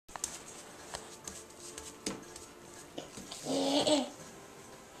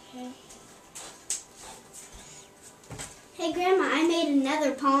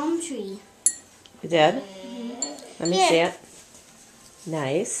another palm tree. You did? Let me see it.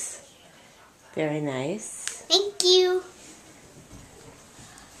 Nice. Very nice. Thank you.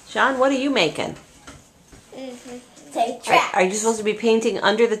 Sean, what are you making? Say tracks. Are you supposed to be painting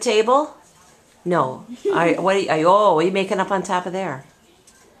under the table? No. What are you making up on top of there?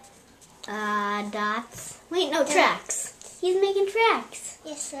 Dots. Wait, no, tracks. He's making tracks.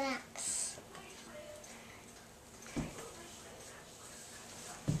 Yes, tracks.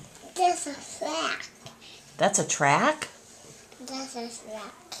 There's a track. That's a track? That's a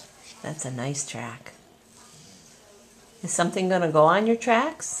track. That's a nice track. Is something going to go on your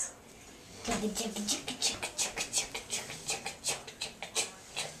tracks?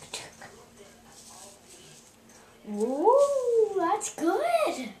 Ooh, that's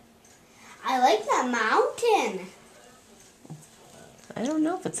good. I like that mountain. I don't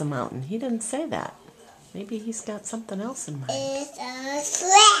know if it's a mountain. He didn't say that. Maybe he's got something else in mind. It's a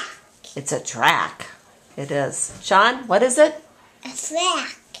track. It's a track. It is. Sean, what is it? A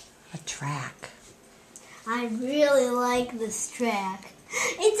track. A track. I really like this track.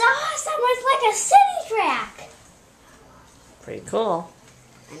 It's awesome. It's like a city track. Pretty cool.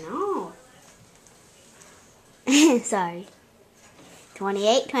 I know. Sorry.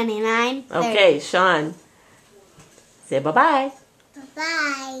 28, 29, 30. Okay, Sean. Say bye-bye.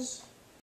 Bye-bye.